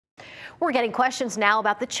We're getting questions now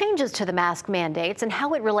about the changes to the mask mandates and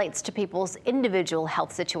how it relates to people's individual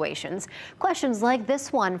health situations. Questions like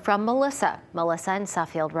this one from Melissa. Melissa in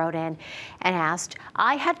Suffield wrote in and asked,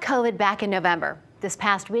 I had COVID back in November. This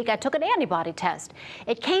past week, I took an antibody test.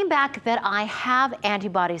 It came back that I have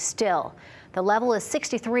antibodies still. The level is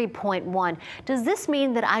 63.1. Does this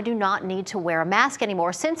mean that I do not need to wear a mask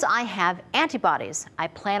anymore since I have antibodies? I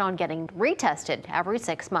plan on getting retested every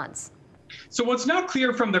 6 months. So what's not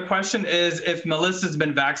clear from the question is if Melissa's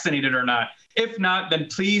been vaccinated or not. If not, then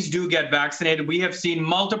please do get vaccinated. We have seen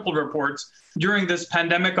multiple reports during this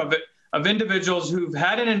pandemic of individuals who've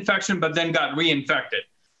had an infection but then got reinfected.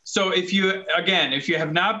 So if you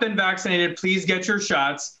have not been vaccinated, please get your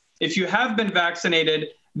shots. If you have been vaccinated,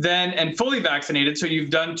 and fully vaccinated, so you've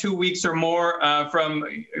done 2 weeks or more from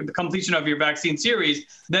the completion of your vaccine series,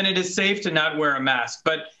 then it is safe to not wear a mask.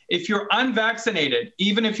 But if you're unvaccinated,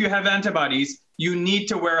 even if you have antibodies, you need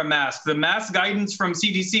to wear a mask. The mask guidance from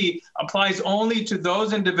CDC applies only to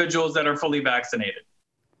those individuals that are fully vaccinated.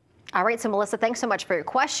 All right, so Melissa, thanks so much for your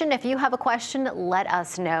question. If you have a question, let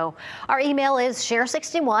us know. Our email is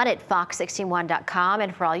share61@fox61.com.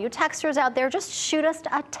 And for all you texters out there, just shoot us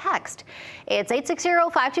a text. It's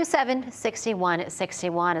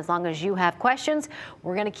 860-527-6161. As long as you have questions,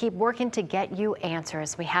 we're going to keep working to get you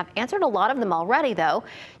answers. We have answered a lot of them already, though.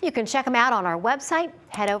 You can check them out on our website.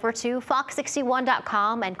 Head over to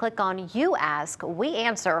fox61.com and click on You Ask, We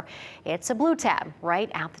Answer. It's a blue tab right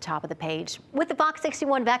at the top of the page. With the Fox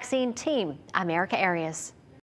 61 vaccine team, I'm Erica Arias.